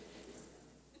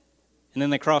And then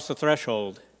they cross the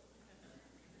threshold,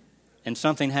 and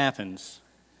something happens.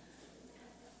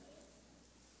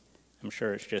 I'm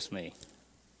sure it's just me.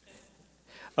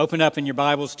 Open up in your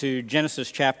Bibles to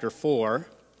Genesis chapter 4.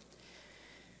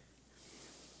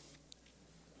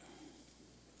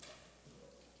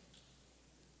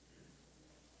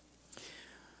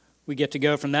 We get to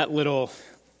go from that little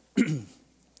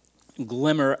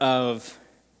glimmer of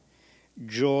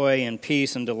joy and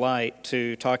peace and delight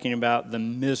to talking about the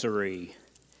misery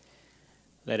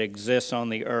that exists on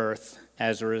the earth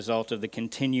as a result of the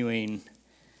continuing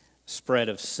spread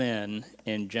of sin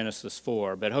in Genesis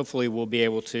 4. But hopefully we'll be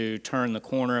able to turn the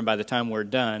corner, and by the time we're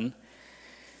done,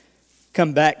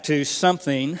 come back to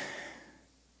something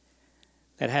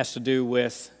that has to do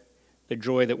with the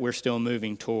joy that we're still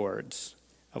moving towards,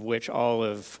 of which all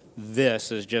of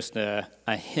this is just a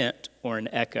hint or an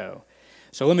echo.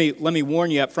 So let me warn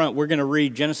you up front. We're going to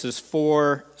read Genesis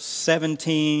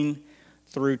 4:17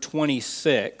 through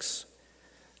 26.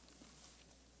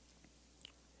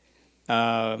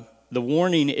 The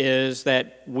warning is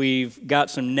that we've got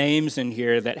some names in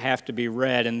here that have to be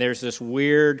read, and there's this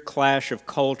weird clash of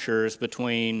cultures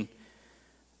between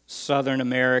Southern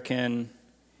American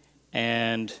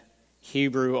and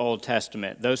Hebrew Old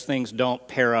Testament. Those things don't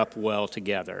pair up well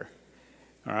together,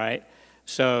 all right?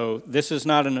 So this is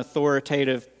not an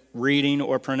authoritative reading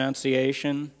or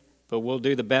pronunciation, but we'll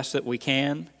do the best that we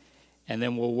can, and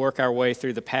then we'll work our way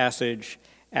through the passage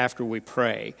after we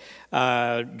pray.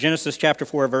 Genesis chapter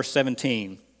 4, verse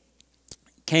 17.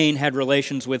 Cain had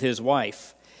relations with his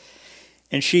wife,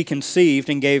 and she conceived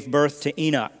and gave birth to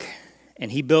Enoch.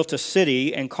 And he built a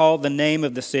city and called the name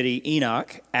of the city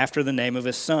Enoch after the name of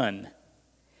his son.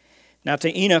 Now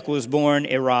to Enoch was born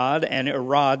Irad, and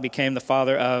Irad became the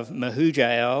father of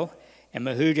Mehujael, and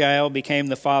Mehujael became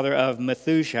the father of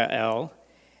Methushael,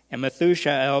 and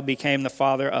Methushael became the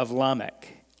father of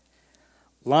Lamech.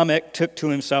 Lamech took to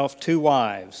himself 2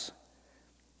 wives.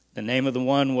 The name of the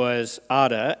one was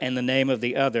Adah, and the name of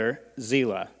the other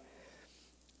Zillah.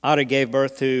 Adah gave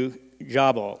birth to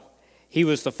Jabal. He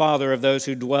was the father of those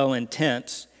who dwell in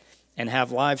tents and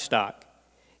have livestock.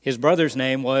 His brother's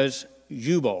name was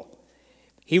Jubal.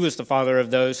 He was the father of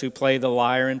those who play the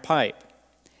lyre and pipe.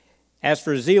 As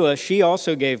for Zillah, she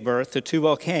also gave birth to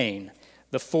Tubal-Cain,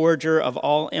 the forger of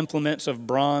all implements of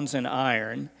bronze and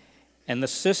iron, and the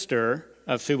sister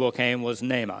of Tubal-Cain was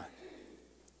Naamah.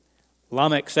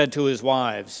 Lamech said to his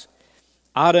wives,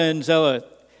 Adah and Zillah,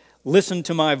 listen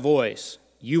to my voice.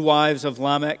 You wives of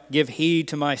Lamech, give heed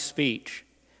to my speech.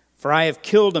 For I have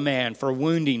killed a man for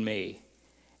wounding me,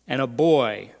 and a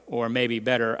boy, or maybe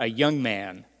better, a young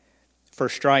man, for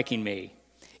striking me.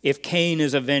 If Cain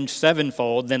is avenged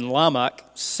 7-fold, then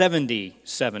Lamech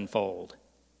 77-fold.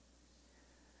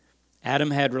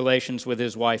 Adam had relations with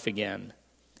his wife again,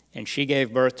 and she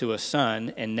gave birth to a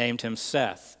son and named him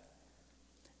Seth.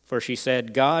 For she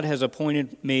said, God has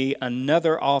appointed me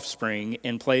another offspring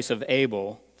in place of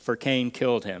Abel, for Cain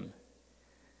killed him.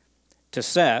 To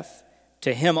Seth,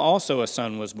 to him also a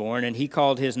son was born, and he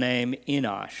called his name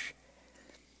Enosh.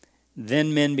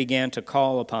 Then men began to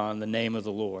call upon the name of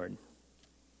the Lord.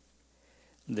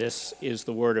 This is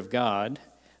the word of God.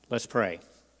 Let's pray.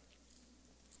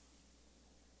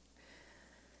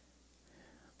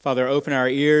 Father, open our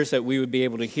ears that we would be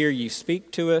able to hear you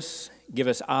speak to us. Give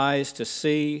us eyes to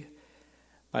see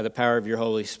by the power of your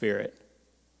Holy Spirit.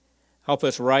 Help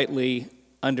us rightly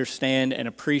understand and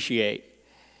appreciate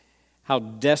how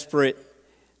desperate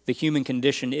the human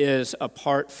condition is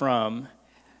apart from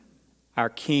our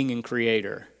King and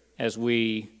Creator as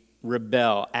we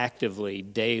rebel actively,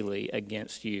 daily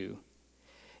against you.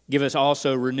 Give us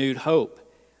also renewed hope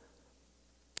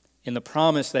in the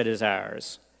promise that is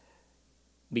ours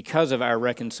because of our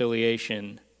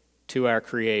reconciliation to our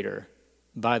Creator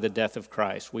by the death of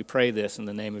Christ. We pray this in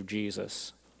the name of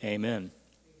Jesus. Amen.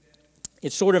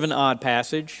 It's sort of an odd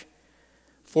passage,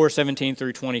 4:17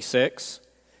 through 26.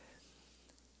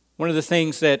 One of the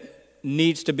things that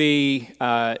needs to be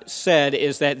said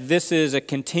is that this is a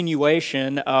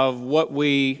continuation of what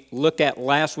we looked at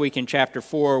last week in chapter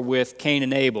 4 with Cain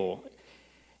and Abel.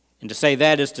 And to say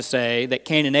that is to say that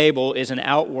Cain and Abel is an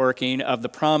outworking of the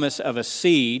promise of a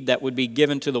seed that would be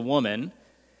given to the woman,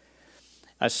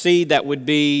 a seed that would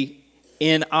be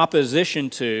in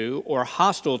opposition to or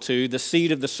hostile to the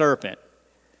seed of the serpent.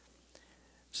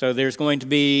 So there's going to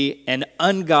be an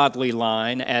ungodly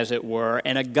line, as it were,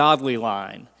 and a godly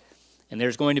line. And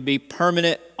there's going to be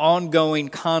permanent, ongoing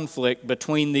conflict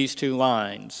between these two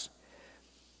lines.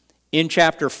 In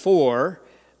chapter 4,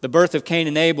 the birth of Cain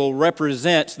and Abel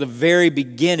represents the very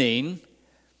beginning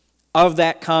of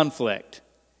that conflict.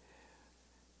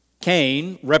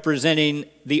 Cain, representing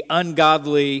the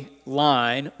ungodly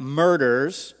line,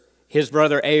 murders his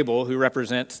brother Abel, who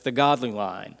represents the godly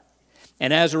line.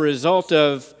 And as a result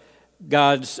of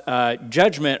God's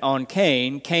judgment on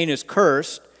Cain, Cain is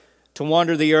cursed to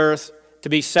wander the earth, to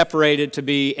be separated, to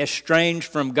be estranged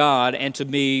from God, and to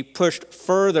be pushed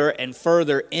further and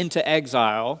further into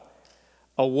exile,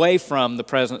 away from the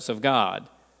presence of God.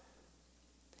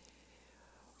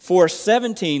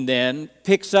 4:17 then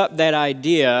picks up that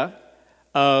idea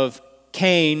of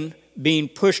Cain being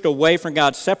pushed away from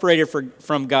God, separated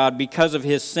from God because of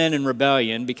his sin and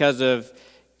rebellion, because of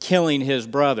killing his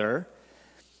brother,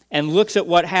 and looks at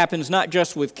what happens not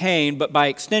just with Cain, but by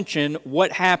extension,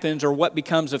 what happens or what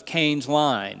becomes of Cain's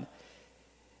line.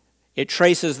 It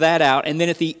traces that out, and then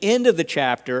at the end of the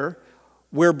chapter,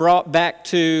 we're brought back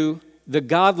to the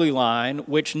godly line,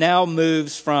 which now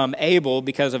moves from Abel,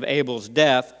 because of Abel's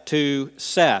death, to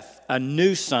Seth, a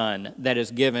new son that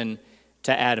is given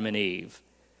to Adam and Eve.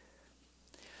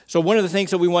 So one of the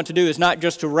things that we want to do is not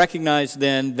just to recognize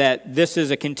then that this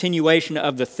is a continuation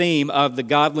of the theme of the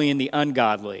godly and the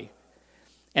ungodly,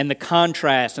 and the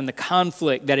contrast and the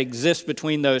conflict that exists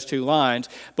between those two lines.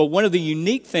 But one of the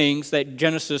unique things that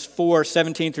Genesis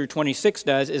 4:17 through 26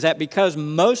 does is that because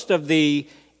most of the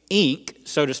ink,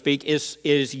 so to speak,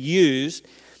 is used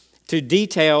to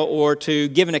detail or to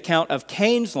give an account of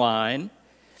Cain's line,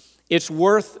 it's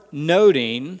worth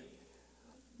noting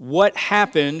what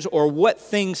happens or what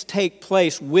things take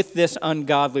place with this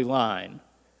ungodly line.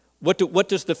 What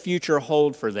does the future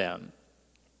hold for them?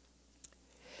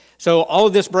 So all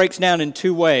of this breaks down in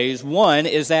two ways. One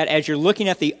is that as you're looking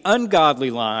at the ungodly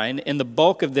line in the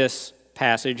bulk of this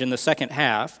passage in the second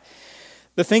half,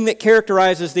 the thing that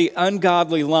characterizes the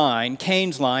ungodly line,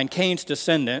 Cain's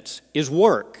descendants, is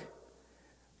work.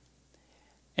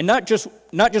 And not just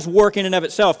work in and of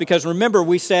itself, because remember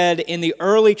we said in the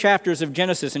early chapters of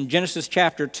Genesis, in Genesis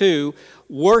chapter 2,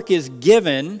 work is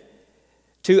given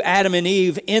to Adam and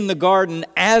Eve in the garden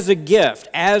as a gift,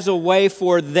 as a way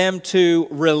for them to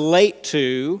relate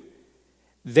to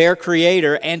their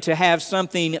Creator and to have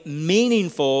something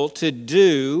meaningful to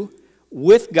do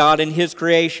with God and His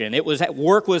creation.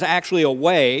 Work was actually a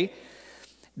way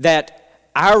that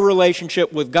our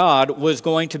relationship with God was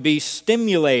going to be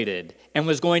stimulated and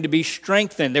was going to be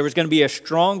strengthened. There was going to be a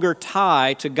stronger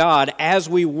tie to God as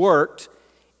we worked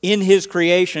in His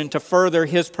creation to further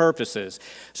His purposes.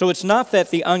 So it's not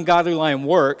that the ungodly line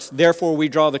works, therefore we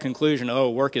draw the conclusion, oh,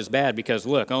 work is bad because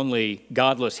look, only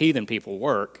godless heathen people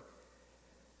work.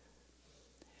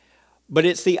 But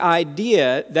it's the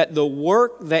idea that the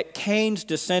work that Cain's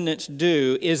descendants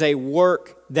do is a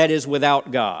work that is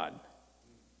without God.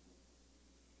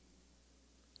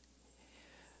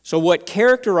 So what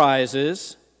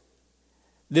characterizes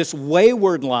this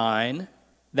wayward line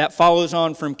that follows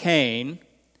on from Cain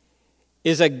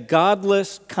is a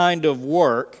godless kind of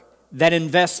work that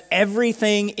invests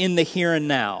everything in the here and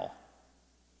now.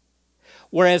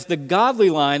 Whereas the godly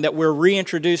line that we're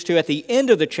reintroduced to at the end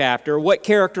of the chapter, what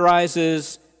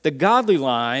characterizes the godly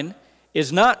line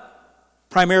is not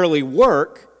primarily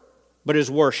work, but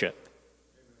is worship.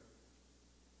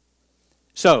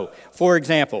 So, for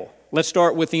example, let's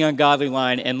start with the ungodly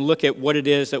line and look at what it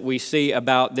is that we see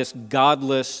about this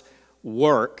godless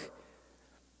work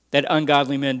that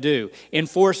ungodly men do. In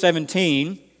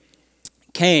 4:17,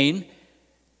 Cain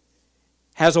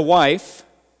has a wife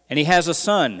and he has a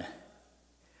son.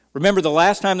 Remember, the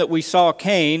last time that we saw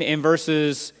Cain in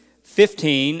verses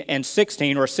 15 and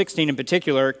 16, or 16 in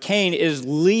particular, Cain is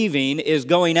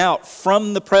going out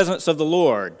from the presence of the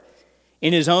Lord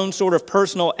in his own sort of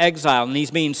personal exile, and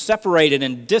he's being separated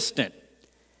and distant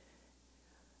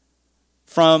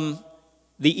from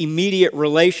the immediate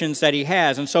relations that he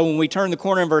has. And so when we turn the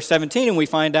corner in verse 17 and we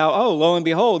find out, oh, lo and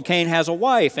behold, Cain has a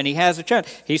wife and he has a child.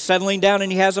 He's settling down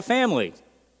and he has a family.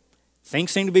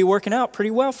 Things seem to be working out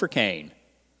pretty well for Cain.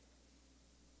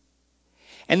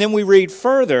 And then we read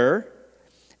further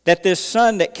that this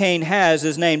son that Cain has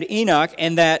is named Enoch,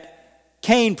 and that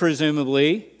Cain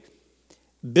presumably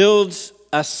builds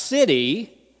a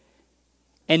city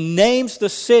and names the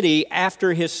city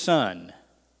after his son.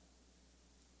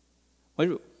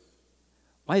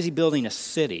 Why is he building a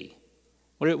city?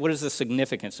 What is the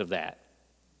significance of that?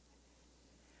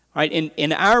 Right,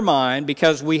 in our mind,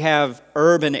 because we have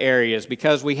urban areas,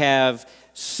 because we have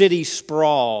city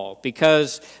sprawl,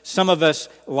 because some of us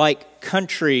like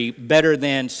country better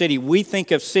than city, we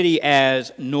think of city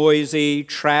as noisy,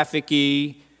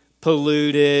 trafficky,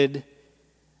 polluted,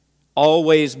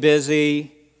 always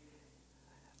busy,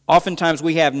 Oftentimes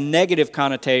we have negative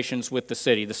connotations with the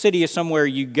city. The city is somewhere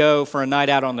you go for a night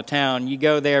out on the town. You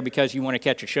go there because you want to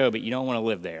catch a show, but you don't want to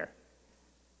live there.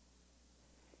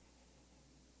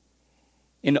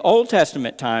 In Old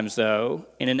Testament times, though,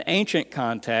 in an ancient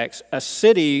context, a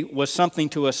city was something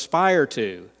to aspire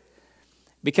to.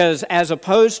 Because as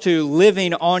opposed to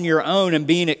living on your own and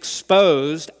being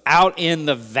exposed out in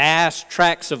the vast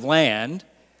tracts of land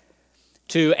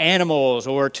to animals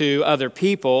or to other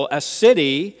people, a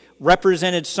city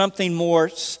represented something more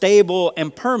stable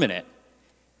and permanent.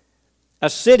 A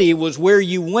city was where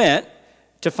you went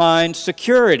to find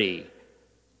security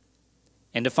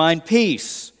and to find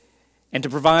peace and to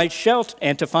provide shelter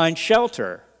and to find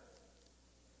shelter.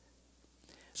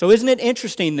 So isn't it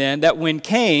interesting then that when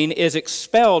Cain is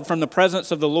expelled from the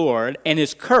presence of the Lord and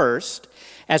is cursed,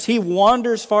 as he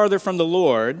wanders farther from the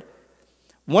Lord,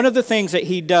 one of the things that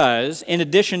he does, in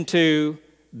addition to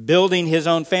building his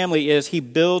own family, is he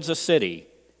builds a city,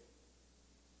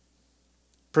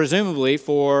 presumably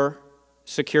for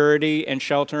security and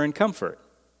shelter and comfort.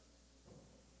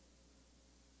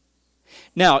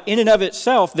 Now, in and of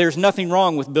itself, there's nothing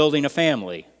wrong with building a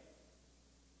family.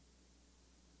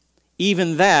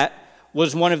 Even that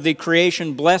was one of the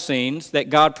creation blessings that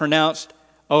God pronounced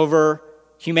over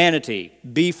humanity.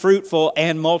 Be fruitful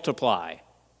and multiply.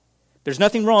 There's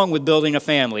nothing wrong with building a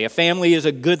family. A family is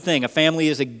a good thing. A family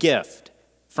is a gift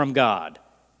from God.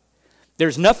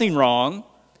 There's nothing wrong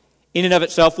in and of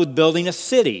itself with building a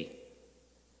city,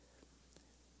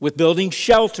 with building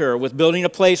shelter, with building a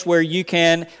place where you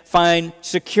can find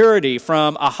security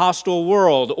from a hostile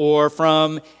world or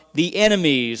from the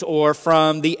enemies or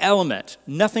from the element.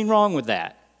 Nothing wrong with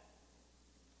that.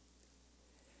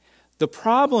 The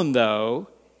problem, though,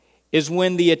 is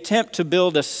when the attempt to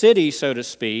build a city, so to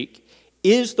speak,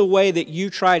 is the way that you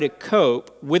try to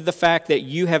cope with the fact that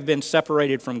you have been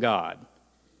separated from God.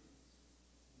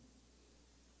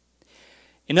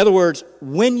 In other words,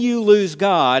 when you lose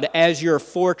God as your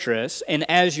fortress and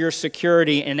as your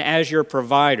security and as your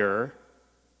provider,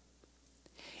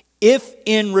 if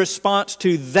in response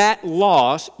to that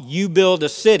loss you build a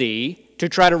city to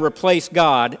try to replace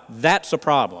God, that's a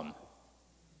problem.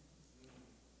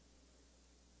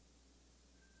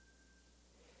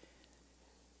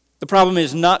 The problem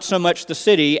is not so much the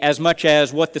city as much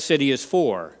as what the city is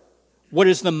for. What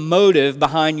is the motive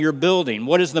behind your building?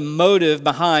 What is the motive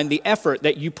behind the effort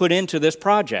that you put into this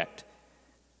project?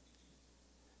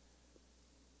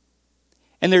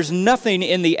 And there's nothing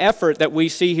in the effort that we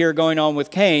see here going on with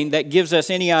Cain that gives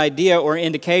us any idea or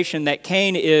indication that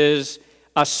Cain is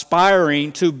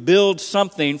aspiring to build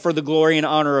something for the glory and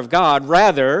honor of God.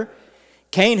 Rather,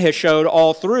 Cain has showed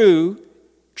all through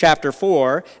chapter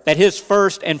 4 that his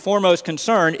first and foremost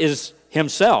concern is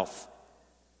himself.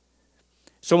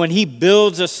 So when he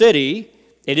builds a city,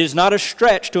 it is not a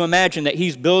stretch to imagine that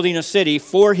he's building a city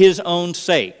for his own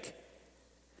sake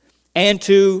and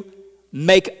to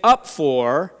make up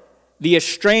for the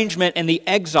estrangement and the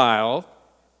exile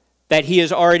that he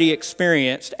has already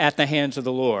experienced at the hands of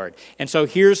the Lord. And so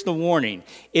here's the warning.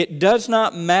 It does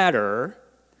not matter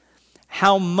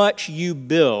how much you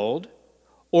build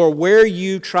or where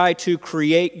you try to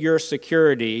create your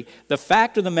security. The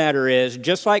fact of the matter is,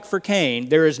 just like for Cain,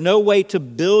 there is no way to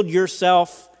build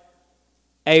yourself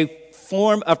a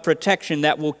form of protection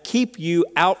that will keep you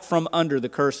out from under the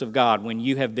curse of God when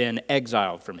you have been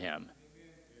exiled from Him.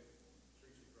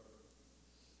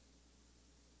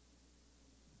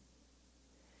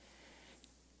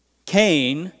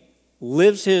 Cain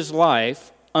lives his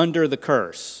life under the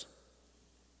curse.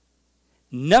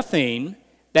 Nothing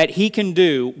that he can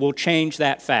do will change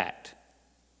that fact.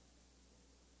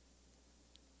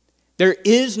 There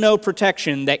is no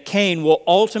protection that Cain will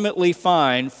ultimately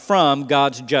find from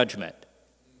God's judgment.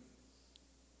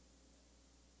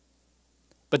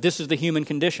 But this is the human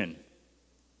condition.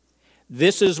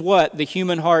 This is what the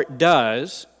human heart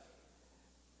does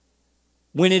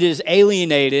when it is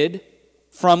alienated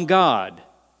from God.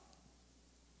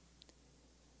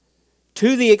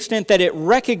 To the extent that it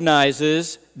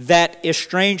recognizes that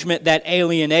estrangement, that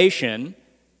alienation,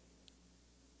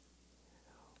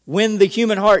 when the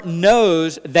human heart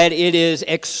knows that it is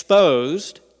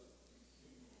exposed,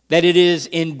 that it is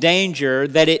in danger,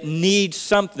 that it needs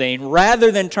something,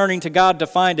 rather than turning to God to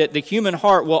find it, the human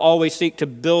heart will always seek to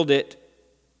build it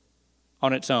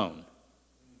on its own.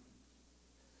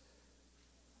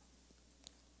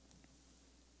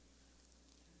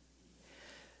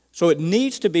 So it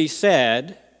needs to be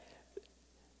said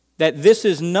that this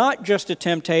is not just a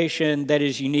temptation that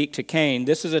is unique to Cain.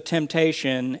 This is a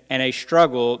temptation and a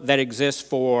struggle that exists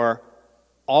for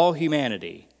all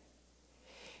humanity.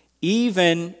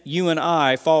 even you and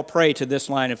I fall prey to this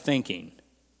line of thinking.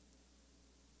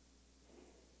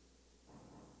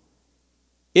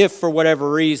 If, for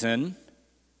whatever reason,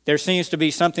 there seems to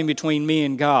be something between me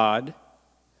and God,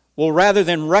 well, rather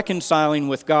than reconciling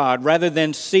with God, rather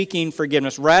than seeking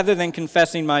forgiveness, rather than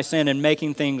confessing my sin and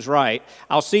making things right,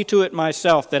 I'll see to it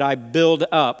myself that I build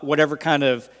up whatever kind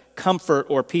of comfort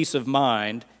or peace of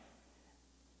mind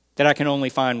that I can only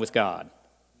find with God.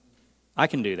 I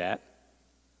can do that.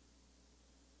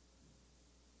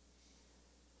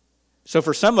 So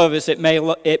for some of us, it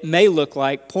may look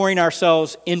like pouring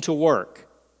ourselves into work.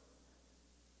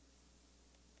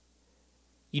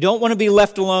 You don't want to be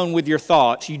left alone with your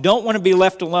thoughts. You don't want to be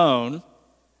left alone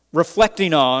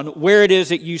reflecting on where it is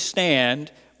that you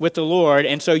stand with the Lord,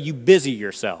 and so you busy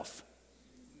yourself.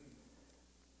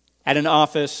 At an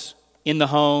office, in the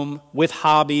home, with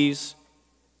hobbies,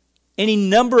 any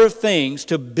number of things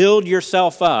to build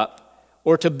yourself up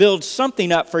or to build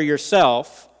something up for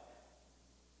yourself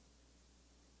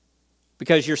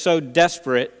because you're so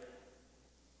desperate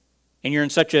and you're in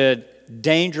such a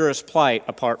dangerous plight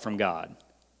apart from God.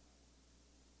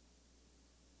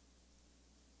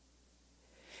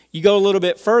 You go a little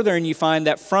bit further and you find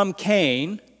that from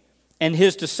Cain and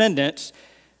his descendants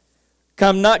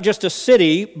come not just a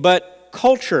city, but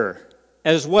culture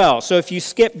as well. So if you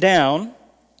skip down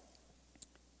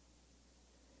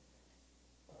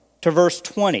to verse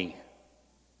 20.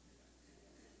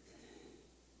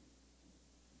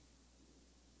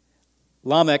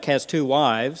 Lamech has 2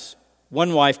 wives.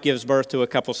 One wife gives birth to a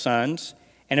couple sons.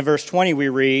 And in verse 20 we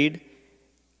read,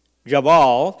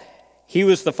 Jabal, he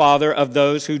was the father of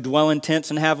those who dwell in tents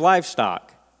and have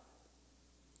livestock.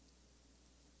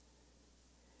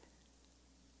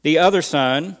 The other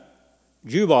son,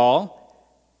 Jubal,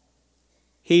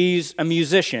 he's a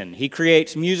musician. He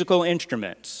creates musical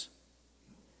instruments.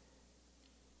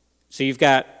 So you've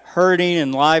got herding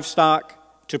and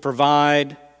livestock to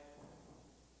provide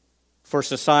for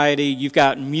society. You've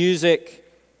got music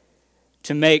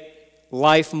to make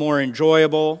life more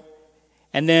enjoyable.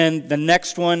 And then the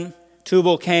next one,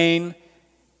 Tubal-Cain,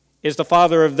 is the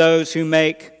father of those who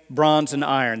make bronze and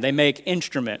iron. They make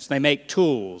instruments. They make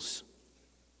tools.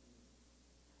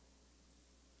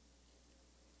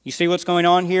 You see what's going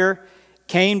on here?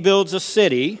 Cain builds a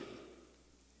city.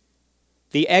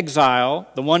 The exile,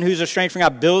 the one who's estranged from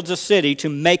God, builds a city to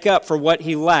make up for what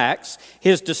he lacks.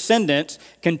 His descendants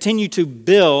continue to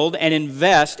build and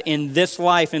invest in this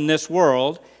life, in this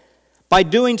world, by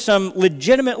doing some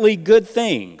legitimately good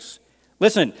things.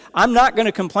 Listen, I'm not going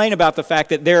to complain about the fact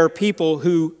that there are people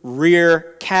who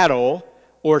rear cattle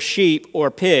or sheep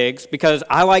or pigs because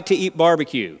I like to eat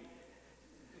barbecue.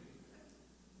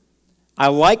 I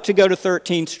like to go to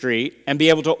 13th Street and be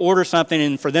able to order something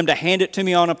and for them to hand it to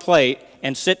me on a plate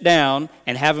and sit down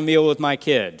and have a meal with my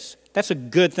kids. That's a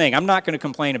good thing. I'm not going to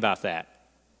complain about that.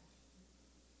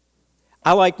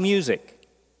 I like music.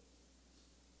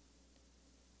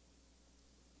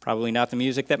 Probably not the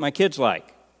music that my kids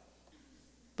like.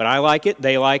 But I like it,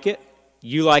 they like it,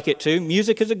 you like it too.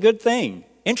 Music is a good thing.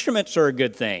 Instruments are a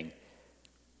good thing.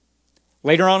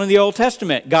 Later on in the Old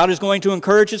Testament, God is going to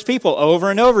encourage his people over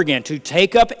and over again to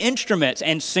take up instruments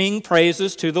and sing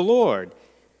praises to the Lord.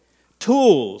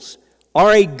 Tools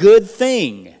are a good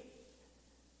thing.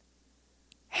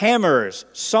 Hammers,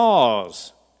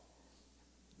 saws,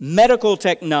 medical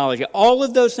technology, all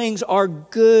of those things are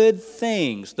good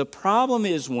things. The problem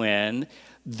is when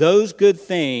those good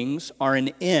things are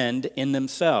an end in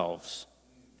themselves.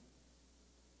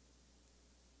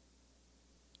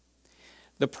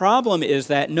 The problem is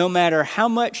that no matter how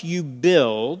much you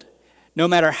build, no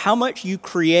matter how much you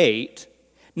create,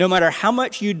 no matter how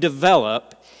much you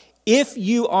develop, if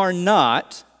you are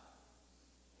not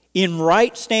in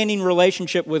right standing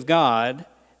relationship with God,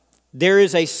 there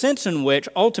is a sense in which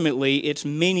ultimately it's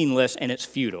meaningless and it's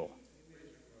futile.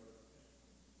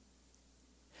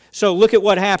 So look at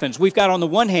what happens. We've got on the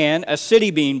one hand a city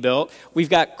being built. We've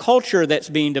got culture that's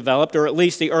being developed, or at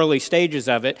least the early stages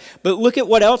of it. But look at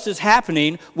what else is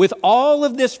happening with all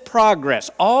of this progress,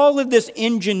 all of this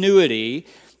ingenuity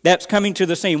that's coming to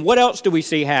the scene. What else do we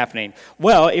see happening?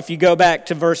 Well, if you go back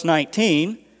to verse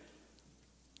 19,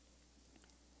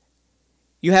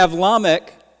 you have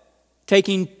Lamech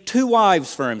taking 2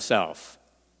 wives for himself.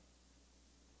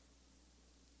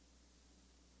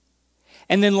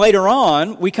 And then later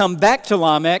on, we come back to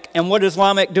Lamech, and what is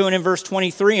Lamech doing in verse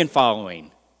 23 and following?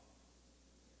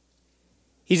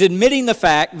 He's admitting the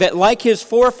fact that like his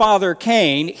forefather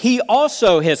Cain, he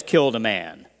also has killed a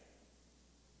man.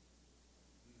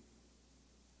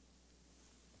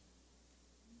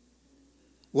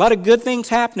 A lot of good things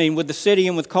happening with the city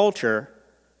and with culture,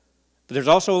 but there's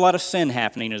also a lot of sin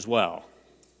happening as well.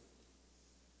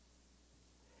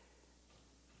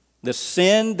 The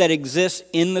sin that exists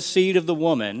in the seed of the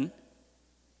woman,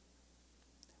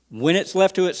 when it's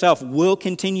left to itself, will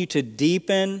continue to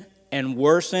deepen and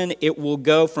worsen. It will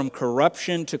go from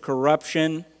corruption to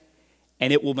corruption,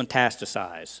 and it will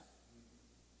metastasize.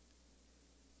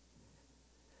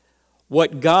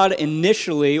 What God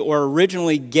initially or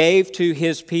originally gave to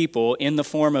his people in the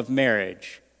form of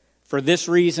marriage, for this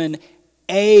reason,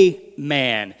 a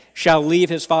man shall leave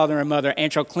his father and mother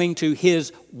and shall cling to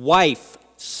his wife,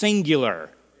 singular,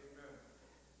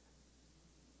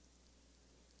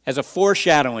 as a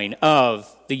foreshadowing of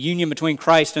the union between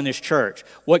Christ and his church.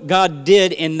 What God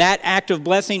did in that act of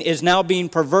blessing is now being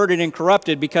perverted and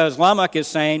corrupted because Lamech is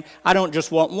saying, I don't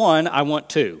just want one, I want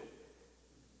two.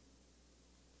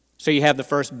 So you have the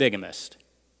first bigamist.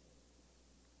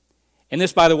 And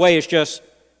this, by the way, is just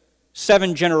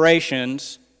 7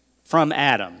 generations from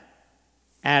Adam.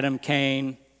 Adam,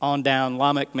 Cain, on down.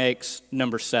 Lamech makes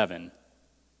number 7.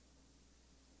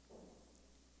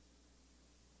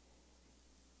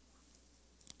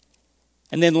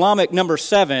 And then Lamech, number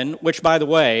 7, which, by the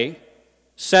way,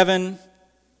 7,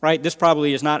 right, this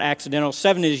probably is not accidental.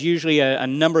 7 is usually a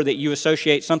number that you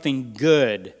associate something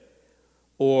good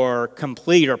or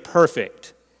complete or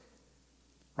perfect,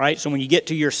 right? So when you get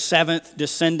to your 7th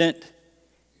descendant,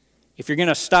 if you're going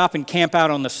to stop and camp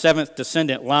out on the 7th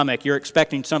descendant, Lamech, you're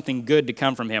expecting something good to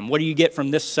come from him. What do you get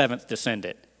from this 7th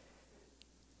descendant?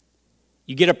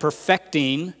 You get a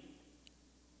perfecting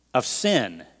of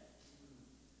sin.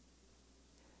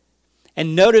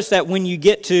 And notice that when you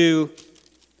get to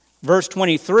verse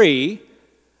 23,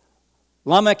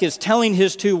 Lamech is telling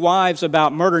his 2 wives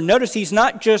about murder. Notice he's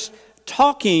not just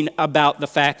talking about the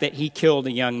fact that he killed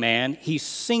a young man, he's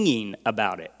singing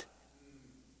about it.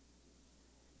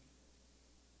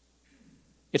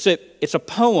 It's a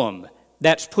poem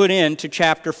that's put into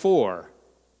chapter 4.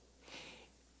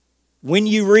 When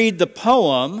you read the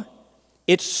poem,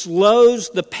 it slows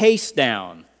the pace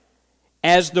down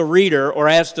as the reader or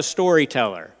as the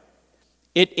storyteller.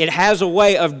 It has a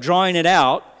way of drawing it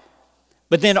out.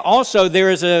 But then also there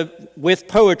is with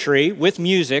poetry, with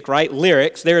music, right,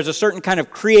 lyrics, there is a certain kind of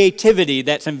creativity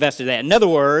that's invested in that. In other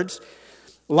words,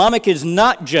 Lamech is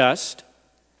not just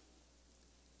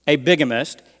a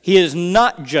bigamist. He is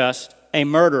not just a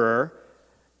murderer.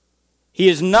 He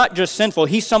is not just sinful.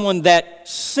 He's someone that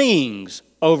sings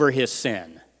over his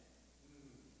sin.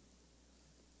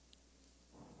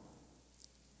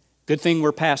 Good thing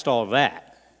we're past all of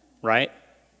that, right?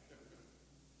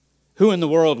 Who in the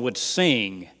world would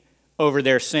sing over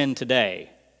their sin today?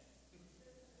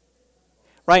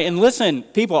 Right? And listen,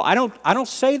 people, I don't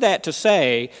say that to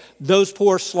say those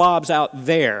poor slobs out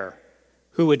there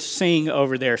who would sing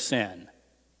over their sin.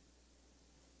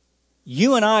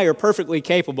 You and I are perfectly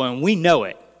capable, and we know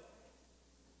it,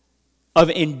 of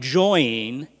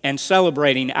enjoying and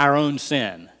celebrating our own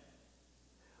sin.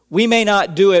 We may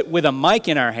not do it with a mic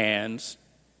in our hands,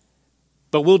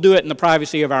 but we'll do it in the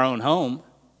privacy of our own home.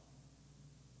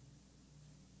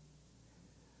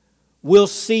 We'll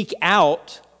seek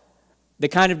out the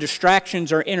kind of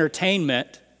distractions or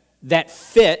entertainment that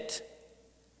fit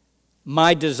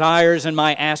my desires and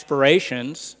my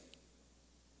aspirations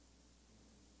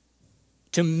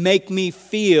to make me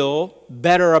feel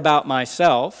better about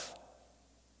myself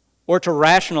or to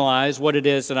rationalize what it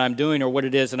is that I'm doing or what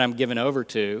it is that I'm given over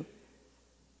to.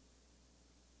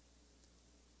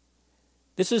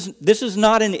 This is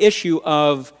not an issue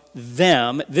of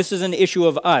them. This is an issue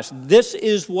of us. This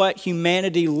is what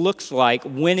humanity looks like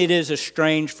when it is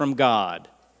estranged from God.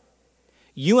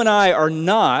 You and I are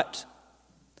not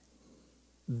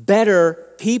better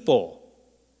people.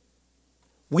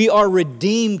 We are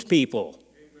redeemed people.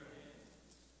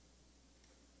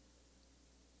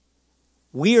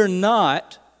 We are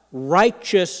not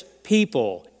righteous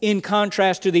people in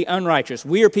contrast to the unrighteous.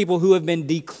 We are people who have been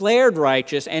declared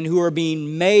righteous and who are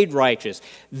being made righteous.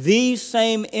 These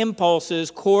same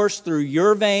impulses course through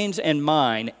your veins and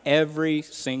mine every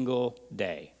single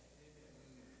day.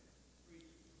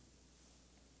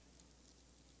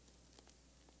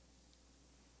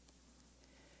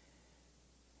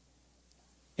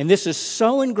 And this is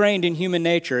so ingrained in human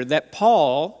nature that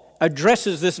Paul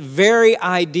addresses this very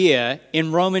idea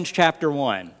in Romans chapter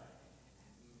 1.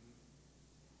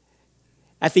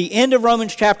 At the end of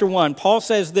Romans chapter 1, Paul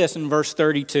says this in verse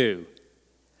 32.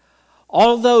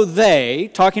 Although they,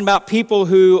 talking about people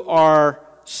who are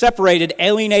separated,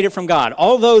 alienated from God,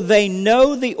 although they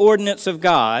know the ordinance of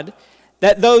God,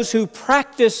 that those who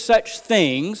practice such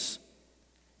things,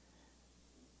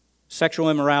 sexual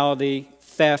immorality,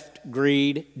 theft,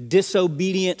 greed,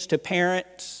 disobedience to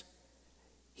parents.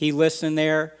 He lists in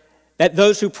there that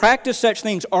those who practice such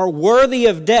things are worthy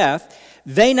of death.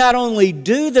 They not only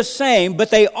do the same, but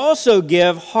they also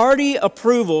give hearty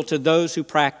approval to those who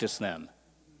practice them.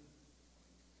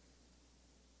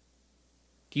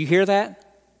 Do you hear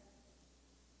that?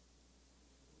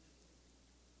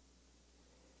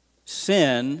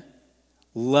 Sin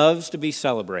loves to be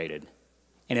celebrated,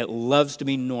 and it loves to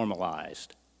be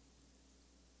normalized.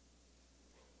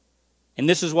 And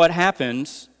this is what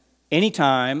happens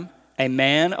anytime a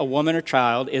man, a woman, or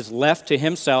child is left to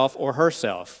himself or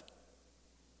herself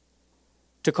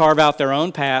to carve out their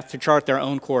own path, to chart their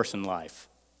own course in life.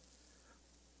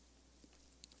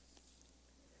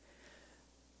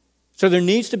 So there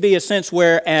needs to be a sense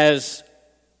where, as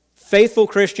faithful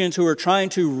Christians who are trying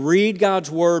to read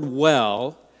God's Word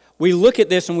well, we look at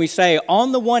this and we say,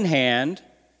 on the one hand,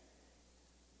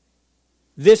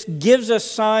 this gives us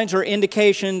signs or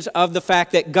indications of the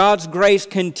fact that God's grace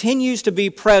continues to be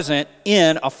present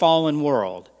in a fallen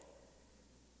world.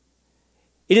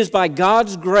 It is by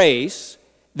God's grace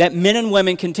that men and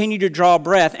women continue to draw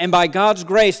breath, and by God's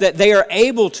grace that they are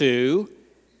able to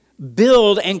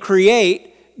build and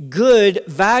create good,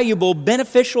 valuable,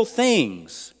 beneficial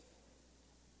things.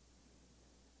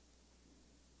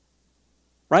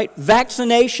 Right?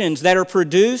 Vaccinations that are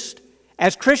produced.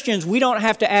 As Christians, we don't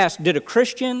have to ask, did a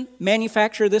Christian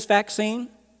manufacture this vaccine?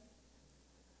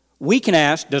 We can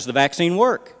ask, does the vaccine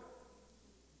work?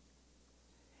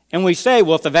 And we say,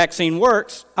 well, if the vaccine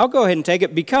works, I'll go ahead and take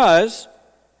it because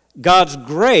God's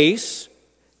grace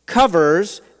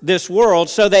covers this world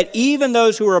so that even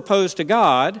those who are opposed to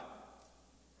God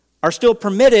are still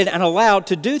permitted and allowed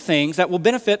to do things that will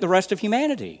benefit the rest of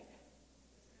humanity.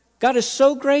 God is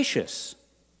so gracious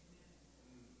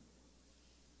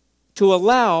to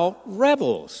allow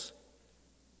rebels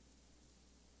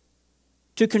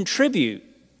to contribute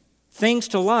things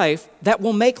to life that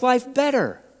will make life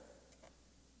better.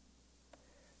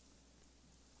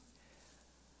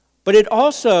 But it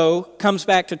also comes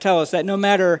back to tell us that no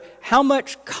matter how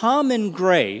much common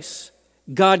grace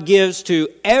God gives to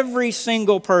every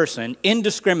single person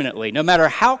indiscriminately, no matter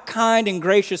how kind and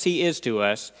gracious He is to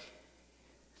us,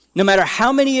 no matter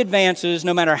how many advances,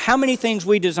 no matter how many things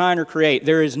we design or create,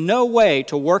 there is no way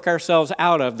to work ourselves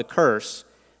out of the curse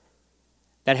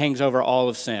that hangs over all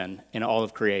of sin and all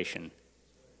of creation.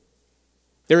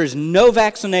 There is no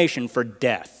vaccination for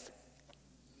death.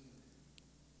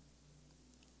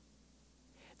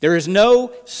 There is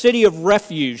no city of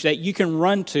refuge that you can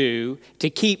run to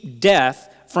keep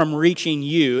death from reaching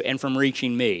you and from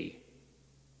reaching me.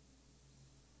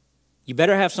 You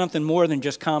better have something more than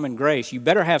just common grace. You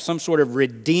better have some sort of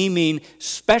redeeming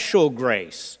special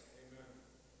grace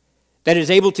that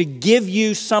is able to give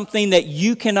you something that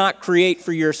you cannot create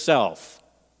for yourself,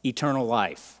 eternal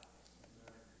life.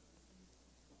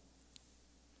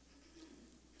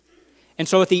 And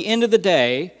so at the end of the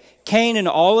day, Cain and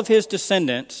all of his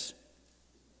descendants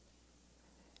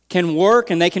can work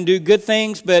and they can do good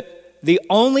things, but the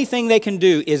only thing they can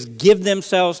do is give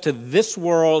themselves to this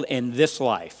world and this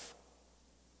life.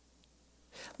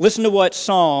 Listen to what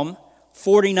Psalm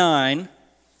 49,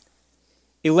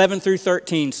 11 through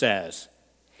 13 says.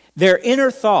 Their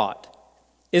inner thought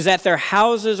is that their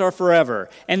houses are forever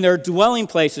and their dwelling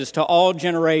places to all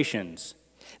generations.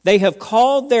 They have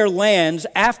called their lands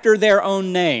after their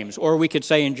own names, or we could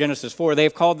say in Genesis 4, they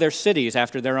have called their cities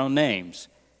after their own names.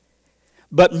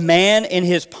 But man in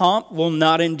his pomp will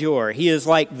not endure. He is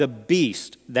like the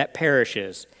beast that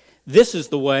perishes. This is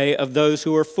the way of those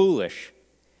who are foolish,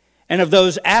 and of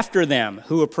those after them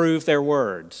who approve their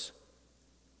words.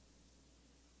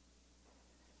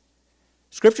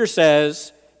 Scripture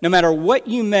says, no matter what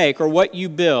you make or what you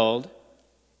build,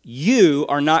 you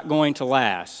are not going to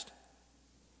last.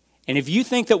 And if you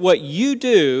think that what you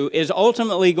do is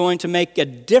ultimately going to make a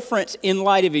difference in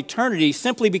light of eternity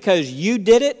simply because you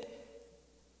did it,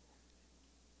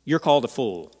 you're called a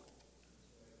fool.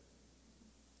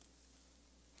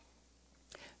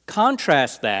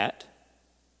 Contrast that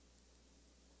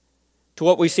to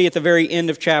what we see at the very end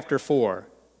of chapter 4.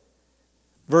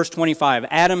 Verse 25,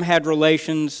 Adam had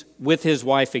relations with his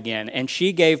wife again, and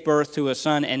she gave birth to a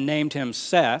son and named him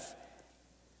Seth,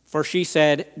 for she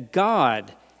said,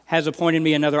 God has appointed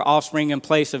me another offspring in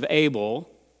place of Abel,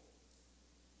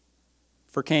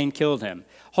 for Cain killed him.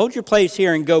 Hold your place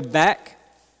here and go back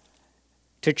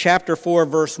to chapter 4,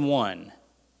 verse 1.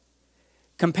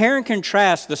 Compare and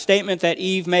contrast the statement that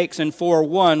Eve makes in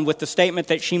 4:1 with the statement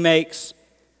that she makes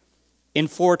in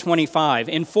 4:25.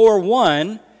 In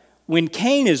 4:1, when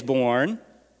Cain is born,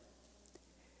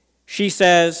 she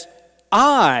says,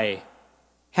 I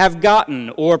have gotten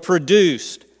or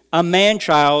produced a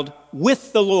man-child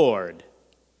with the Lord.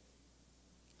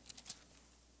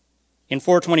 In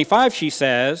 4:25 she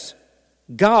says,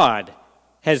 God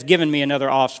has given me another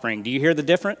offspring. Do you hear the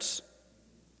difference?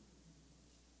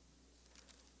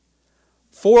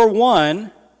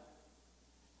 4:1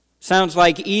 sounds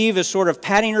like Eve is sort of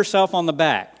patting herself on the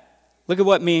back. Look at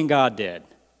what me and God did.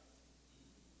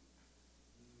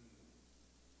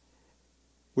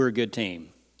 We're a good team,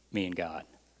 me and God.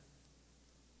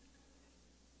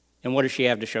 And what does she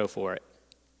have to show for it?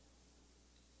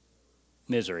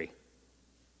 Misery.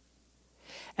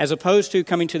 As opposed to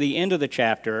coming to the end of the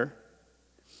chapter,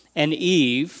 and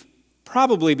Eve,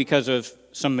 probably because of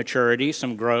some maturity,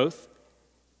 some growth,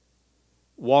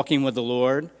 walking with the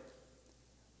Lord,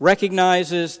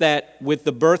 recognizes that with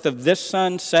the birth of this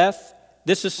son, Seth,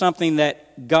 this is something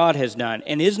that God has done.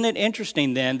 And isn't it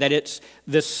interesting then that it's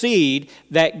the seed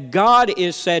that God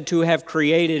is said to have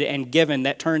created and given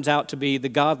that turns out to be the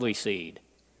godly seed?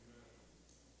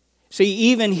 See,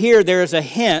 even here there is a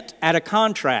hint at a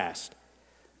contrast.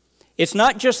 It's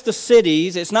not just the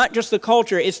cities, it's not just the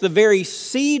culture, it's the very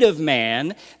seed of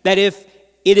man that if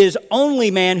it is only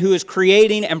man who is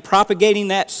creating and propagating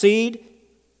that seed,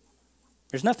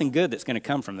 there's nothing good that's going to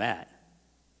come from that.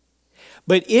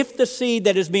 But if the seed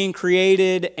that is being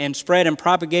created and spread and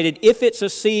propagated, if it's a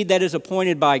seed that is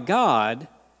appointed by God,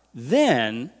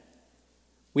 then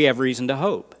we have reason to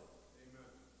hope.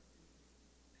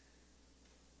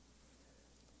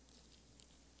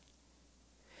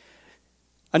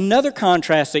 Another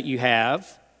contrast that you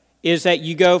have is that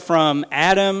you go from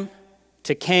Adam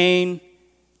to Cain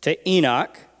to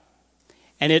Enoch,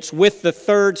 and it's with the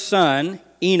third son,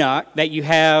 Enoch, that you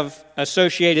have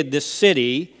associated this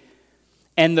city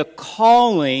and the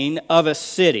calling of a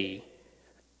city.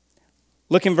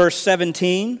 Look in verse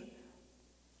 17.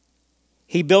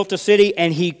 He built a city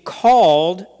and he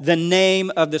called the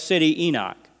name of the city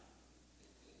Enoch.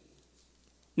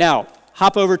 Now,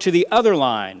 hop over to the other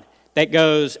line that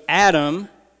goes Adam,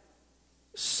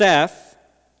 Seth,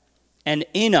 and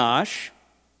Enosh.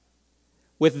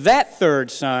 With that third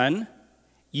son,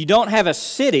 you don't have a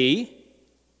city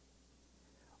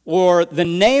or the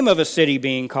name of a city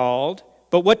being called,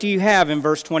 but what do you have in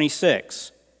verse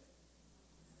 26?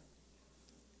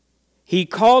 He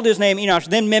called his name Enosh.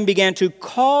 Then men began to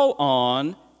call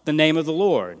on the name of the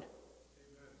Lord.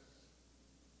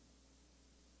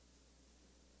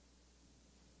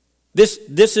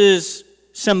 This is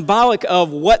symbolic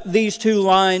of what these two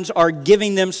lines are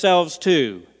giving themselves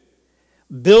to.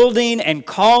 Building and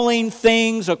calling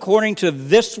things according to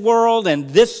this world and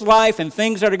this life and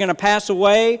things that are going to pass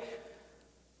away,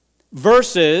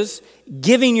 versus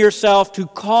giving yourself to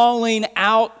calling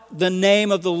out the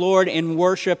name of the Lord in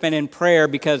worship and in prayer,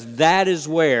 because that is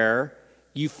where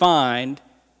you find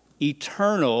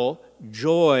eternal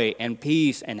joy and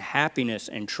peace and happiness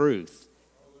and truth.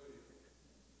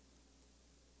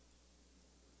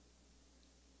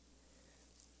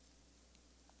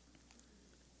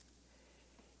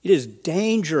 It is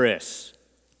dangerous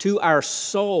to our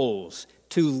souls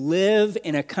to live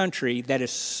in a country that is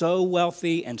so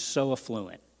wealthy and so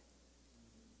affluent.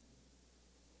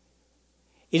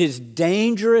 It is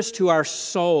dangerous to our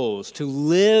souls to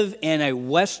live in a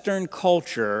Western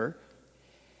culture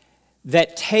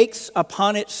that takes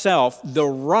upon itself the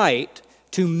right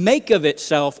to make of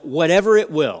itself whatever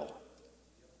it will,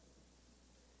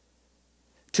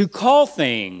 to call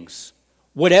things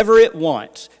whatever it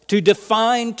wants, to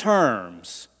define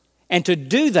terms, and to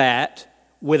do that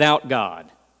without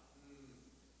God.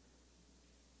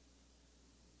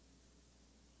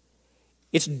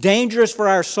 It's dangerous for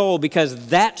our soul because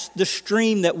that's the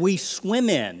stream that we swim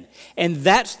in. And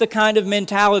that's the kind of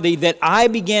mentality that I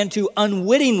began to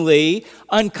unwittingly,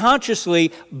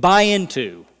 unconsciously buy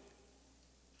into.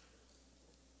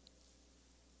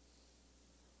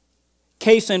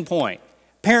 Case in point,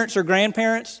 parents or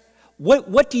grandparents,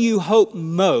 what do you hope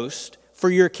most for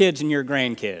your kids and your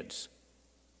grandkids?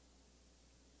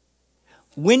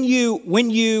 When you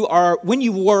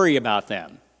worry about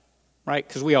them, right?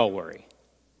 Because we all worry.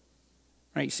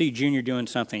 Right? You see Junior doing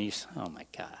something, you say, oh my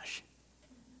gosh,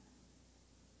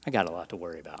 I got a lot to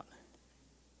worry about.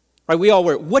 Right? We all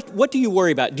worry. What do you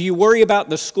worry about? Do you worry about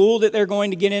the school that they're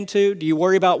going to get into? Do you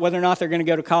worry about whether or not they're going to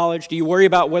go to college? Do you worry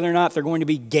about whether or not they're going to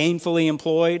be gainfully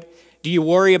employed? Do you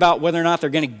worry about whether or not they're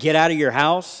going to get out of your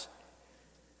house?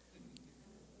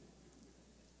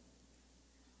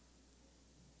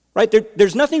 Right?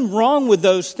 There's nothing wrong with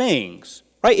those things.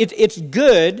 Right? It's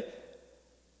good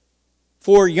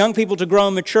for young people to grow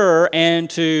and mature and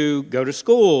to go to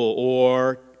school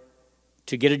or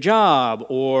to get a job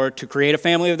or to create a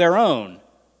family of their own.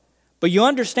 But you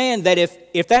understand that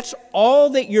if that's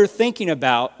all that you're thinking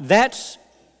about, that's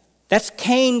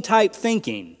Cain-type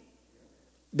thinking.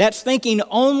 That's thinking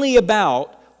only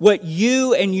about what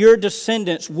you and your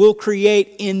descendants will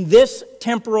create in this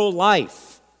temporal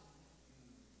life.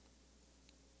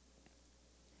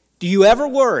 Do you ever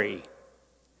worry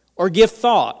or give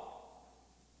thought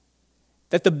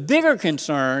that the bigger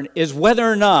concern is whether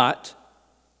or not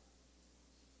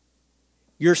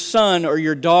your son or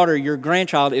your daughter, your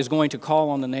grandchild is going to call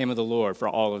on the name of the Lord for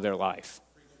all of their life?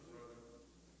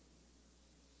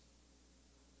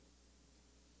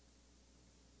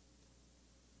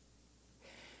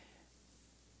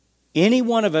 Any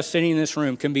one of us sitting in this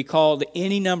room can be called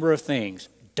any number of things: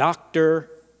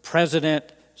 doctor, president,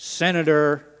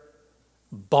 senator,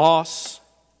 boss.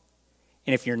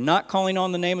 And if you're not calling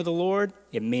on the name of the Lord,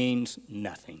 it means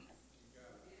nothing.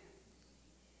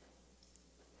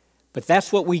 But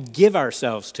that's what we give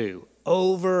ourselves to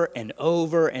over and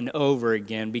over and over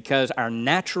again, because our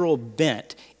natural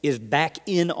bent is back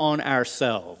in on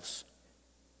ourselves.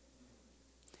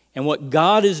 And what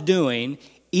God is doing,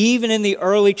 even in the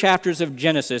early chapters of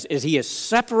Genesis, is He is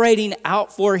separating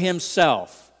out for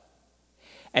Himself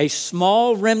a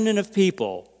small remnant of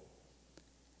people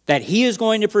that He is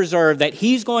going to preserve, that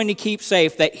He's going to keep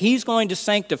safe, that He's going to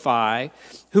sanctify,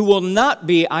 who will not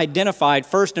be identified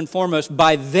first and foremost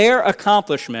by their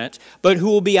accomplishments, but who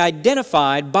will be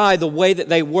identified by the way that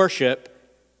they worship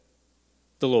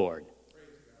the Lord.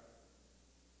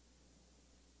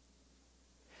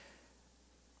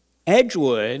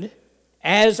 Edgewood,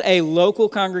 as a local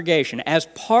congregation, as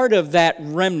part of that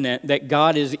remnant that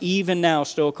God is even now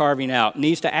still carving out,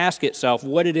 needs to ask itself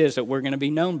what it is that we're going to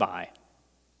be known by.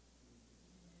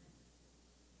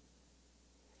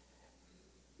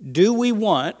 Do we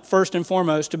want, first and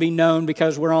foremost, to be known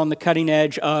because we're on the cutting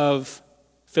edge of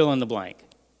fill in the blank?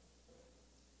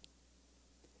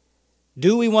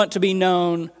 Do we want to be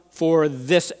known for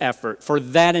this effort, for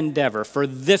that endeavor, for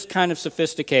this kind of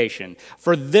sophistication,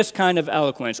 for this kind of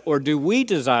eloquence? Or do we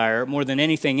desire, more than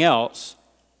anything else,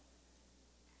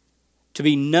 to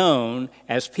be known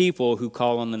as people who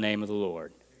call on the name of the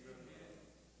Lord?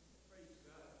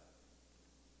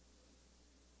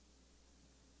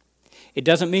 It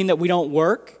doesn't mean that we don't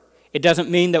work. It doesn't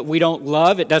mean that we don't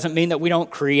love. It doesn't mean that we don't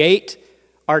create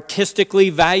artistically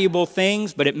valuable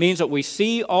things, but it means that we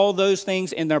see all those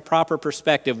things in their proper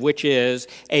perspective, which is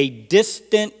a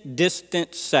distant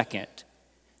second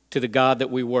to the God that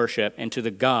we worship and to the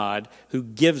God who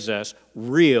gives us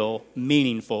real,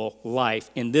 meaningful life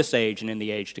in this age and in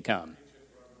the age to come.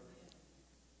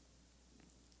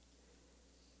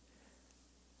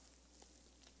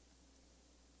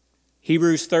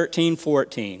 Hebrews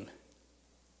 13:14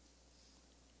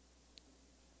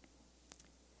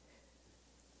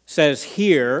 says,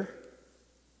 here,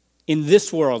 in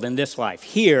this world, in this life,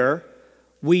 here,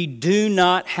 we do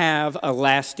not have a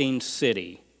lasting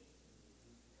city,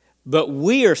 but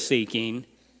we are seeking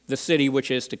the city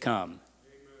which is to come.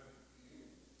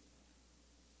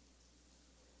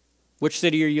 Which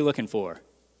city are you looking for?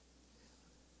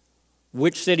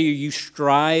 Which city are you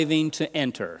striving to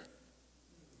enter?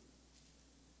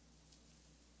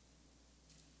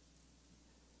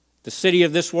 The city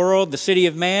of this world, the city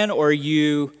of man, or are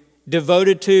you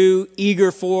devoted to,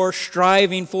 eager for,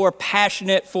 striving for,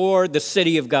 passionate for the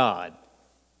city of God?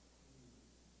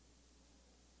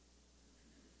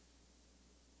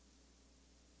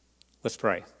 Let's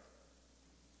pray.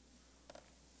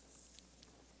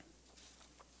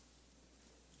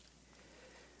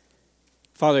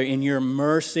 Father, in your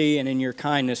mercy and in your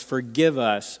kindness, forgive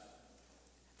us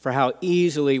for how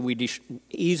easily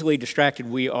distracted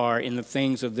we are in the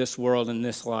things of this world and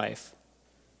this life,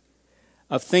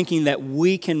 of thinking that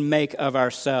we can make of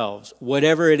ourselves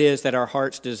whatever it is that our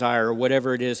hearts desire or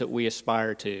whatever it is that we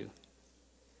aspire to.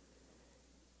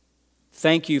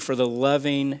 Thank you for the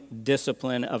loving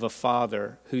discipline of a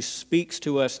Father who speaks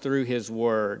to us through His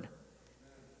Word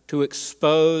to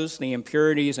expose the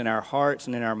impurities in our hearts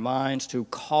and in our minds, to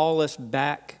call us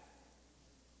back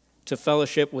to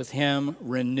fellowship with Him,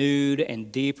 renewed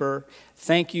and deeper.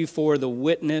 Thank you for the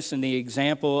witness and the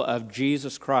example of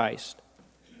Jesus Christ,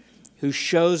 who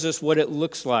shows us what it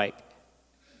looks like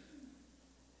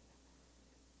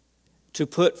to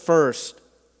put first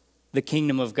the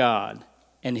kingdom of God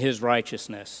and His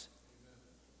righteousness,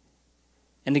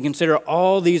 and to consider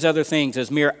all these other things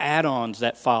as mere add-ons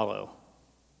that follow.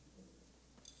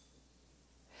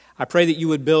 I pray that you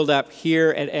would build up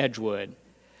here at Edgewood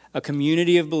a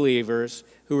community of believers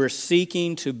who are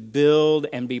seeking to build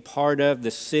and be part of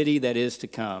the city that is to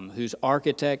come, whose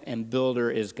architect and builder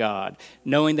is God,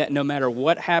 knowing that no matter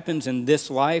what happens in this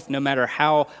life, no matter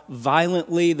how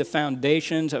violently the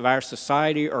foundations of our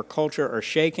society or culture are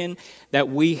shaken, that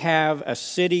we have a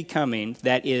city coming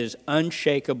that is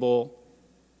unshakable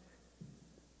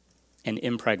and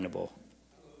impregnable.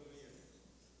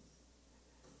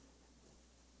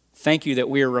 Thank you that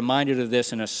we are reminded of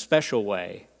this in a special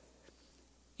way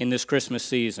in this Christmas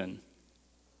season.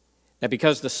 That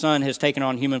because the Son has taken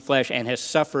on human flesh and has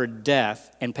suffered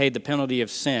death and paid the penalty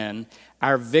of sin,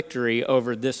 our victory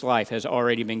over this life has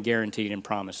already been guaranteed and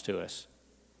promised to us.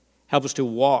 Help us to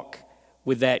walk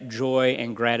with that joy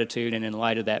and gratitude and in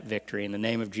light of that victory. In the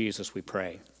name of Jesus we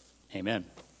pray. Amen.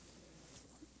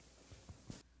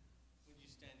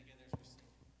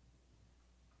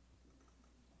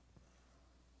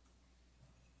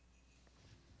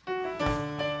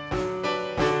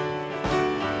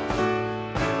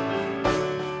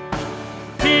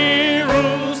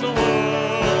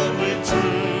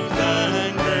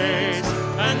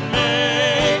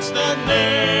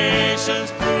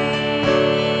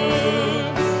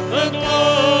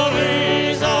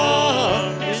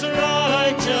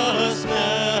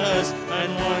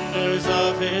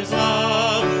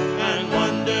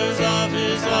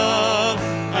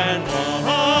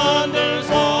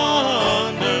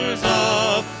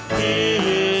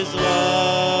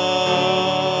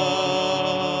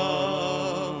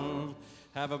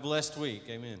 Have a blessed week.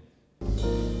 Amen.